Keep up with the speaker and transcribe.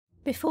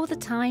Before the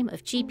time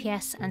of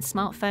GPS and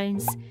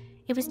smartphones,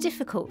 it was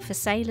difficult for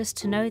sailors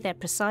to know their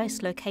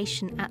precise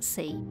location at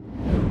sea.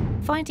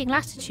 Finding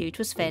latitude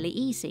was fairly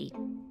easy.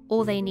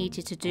 All they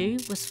needed to do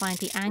was find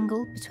the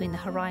angle between the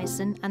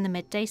horizon and the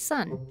midday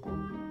sun,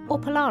 or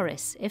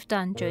Polaris if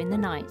done during the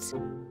night.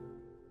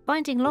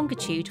 Finding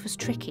longitude was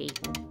tricky.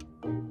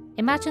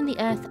 Imagine the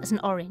Earth as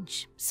an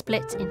orange,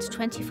 split into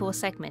 24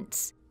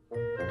 segments,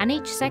 and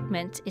each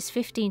segment is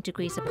 15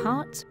 degrees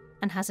apart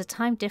and has a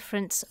time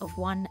difference of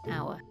 1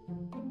 hour.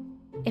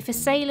 If a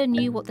sailor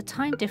knew what the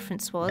time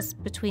difference was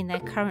between their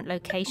current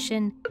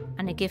location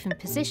and a given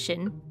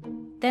position,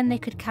 then they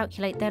could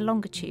calculate their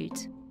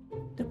longitude.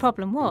 The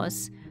problem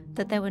was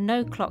that there were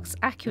no clocks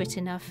accurate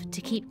enough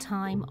to keep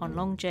time on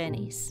long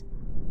journeys.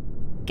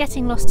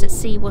 Getting lost at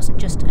sea wasn't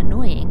just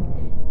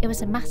annoying, it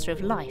was a matter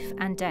of life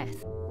and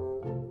death.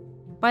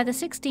 By the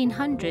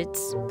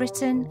 1600s,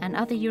 Britain and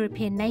other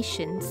European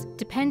nations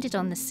depended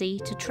on the sea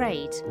to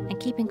trade and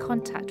keep in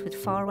contact with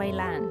faraway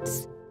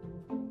lands.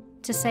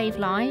 To save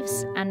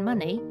lives and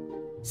money,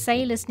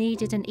 sailors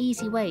needed an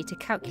easy way to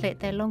calculate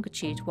their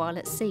longitude while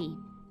at sea.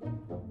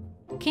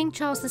 King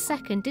Charles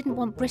II didn't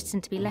want Britain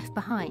to be left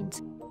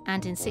behind,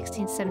 and in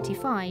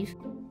 1675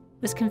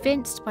 was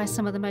convinced by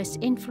some of the most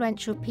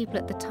influential people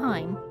at the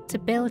time to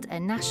build a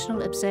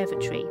national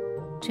observatory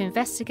to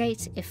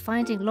investigate if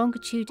finding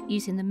longitude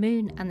using the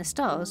moon and the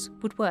stars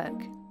would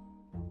work.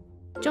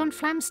 John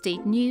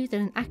Flamsteed knew that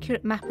an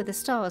accurate map of the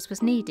stars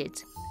was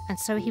needed, and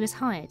so he was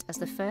hired as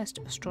the first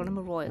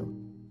Astronomer Royal.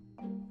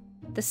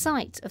 The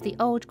site of the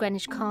old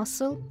Greenwich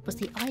Castle was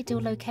the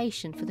ideal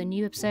location for the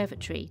new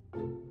observatory.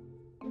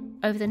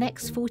 Over the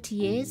next 40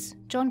 years,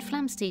 John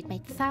Flamsteed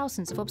made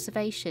thousands of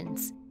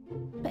observations,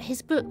 but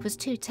his book was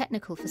too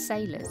technical for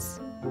sailors.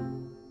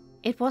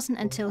 It wasn't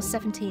until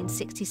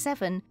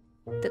 1767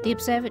 that the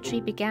observatory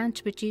began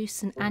to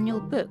produce an annual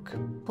book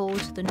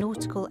called the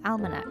Nautical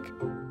Almanac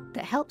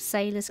that helped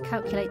sailors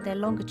calculate their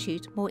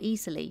longitude more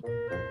easily.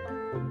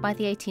 By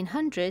the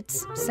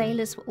 1800s,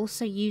 sailors were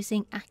also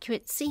using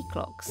accurate sea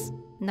clocks,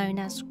 known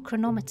as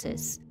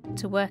chronometers,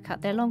 to work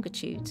out their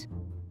longitude.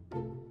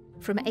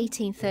 From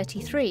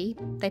 1833,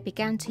 they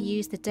began to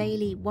use the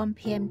daily 1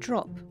 p.m.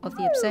 drop of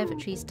the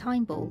observatory's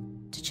time ball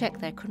to check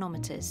their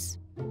chronometers.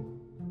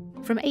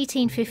 From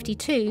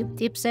 1852,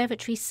 the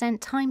observatory sent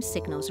time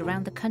signals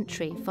around the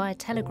country via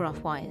telegraph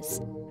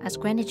wires as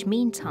Greenwich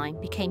Mean Time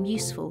became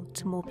useful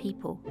to more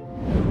people.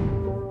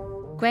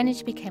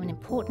 Greenwich became an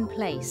important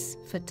place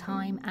for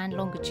time and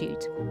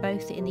longitude,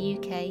 both in the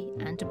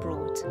UK and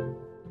abroad.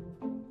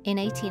 In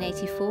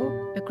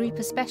 1884, a group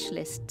of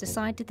specialists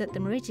decided that the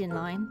meridian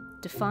line,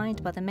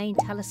 defined by the main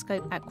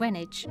telescope at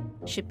Greenwich,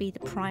 should be the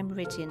Prime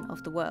Meridian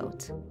of the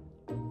world.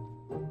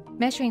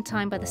 Measuring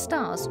time by the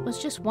stars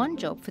was just one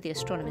job for the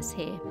astronomers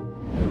here.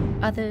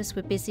 Others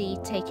were busy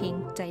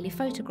taking daily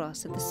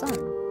photographs of the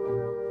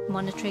sun,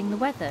 monitoring the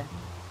weather,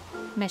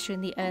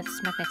 measuring the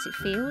Earth's magnetic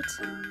field,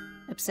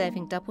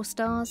 observing double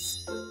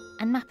stars,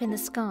 and mapping the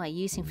sky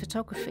using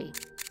photography.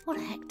 What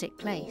a hectic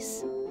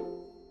place.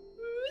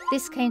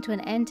 This came to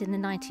an end in the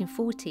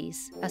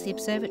 1940s as the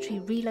observatory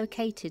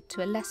relocated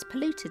to a less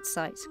polluted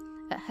site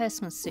at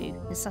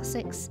Herstmonceux in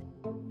Sussex,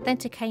 then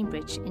to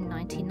Cambridge in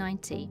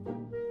 1990,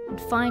 and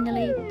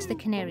finally to the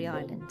Canary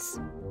Islands,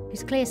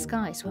 whose clear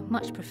skies were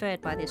much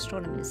preferred by the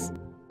astronomers.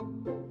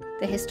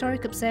 The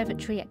historic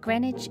observatory at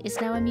Greenwich is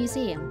now a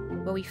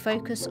museum where we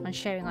focus on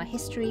sharing our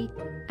history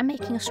and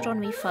making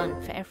astronomy fun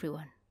for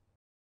everyone.